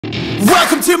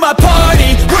Welcome to my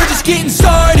party, we're just getting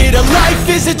started. A life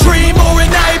is a dream or a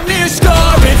nightmare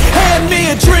scarring. Hand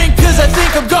me a drink cause I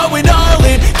think I'm going all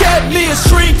in. Get me a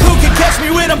shrink who can catch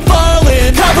me when I'm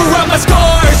falling. Cover up my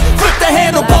scars, flip the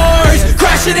handlebars,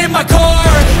 crashing in my car,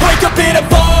 wake up in a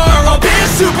bar. I'll be a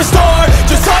superstar,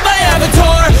 just on my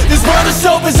avatar. This world is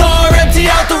so bizarre, empty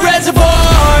out the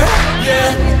reservoir.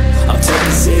 Yeah, I'm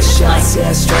taking 6 shots, yeah,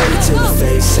 straight to the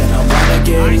face. And I wanna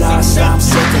get lost, I'm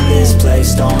sick of this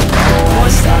place. Don't know how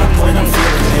to stop when I'm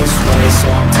feeling this way. So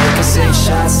I'm taking 6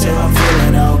 shots till I'm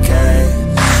feeling okay.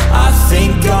 I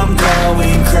think I'm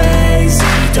going crazy,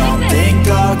 don't think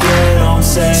I'll get on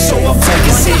safe. So I'm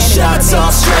taking 6 shots,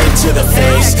 all straight to the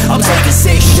face. I'm taking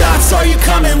 6 shots, are you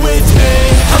coming with me?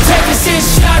 I'm taking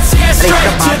 6 shots, yeah,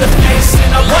 straight to the face.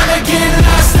 And I wanna get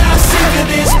lost, I'm sick of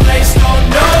this place. Don't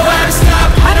know how to stop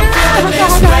when I'm feeling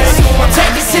this way. So I'm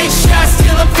taking 6 shots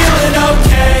till I'm feeling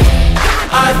okay.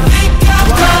 I think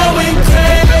I'm going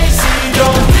crazy,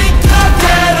 don't think I'll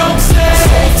get on safe.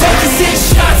 So I'm taking 6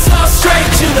 shots, all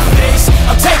straight to the face.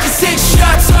 I'm taking 6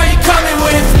 shots, are you coming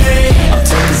with me? I'm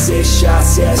taking 6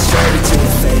 shots, yeah, straight to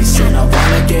the face. And I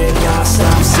wanna get lost,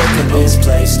 I'm sick of this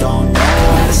place. Don't know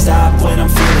how to stop when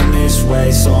I'm feeling this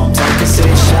way. So I'm taking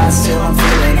 6 shots till I'm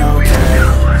feeling okay.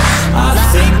 I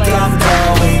think I'm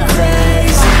going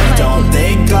crazy, don't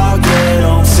think I'll get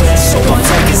on safe. So I'm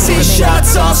taking 6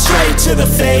 shots, all straight to the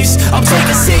face. I'm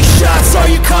taking 6 shots, are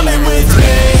you coming with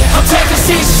me? I'm taking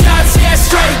 6 shots, yeah,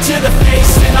 straight to the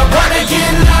face. And I wanna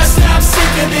get lost, I'm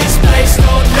sick of this place.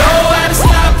 Don't know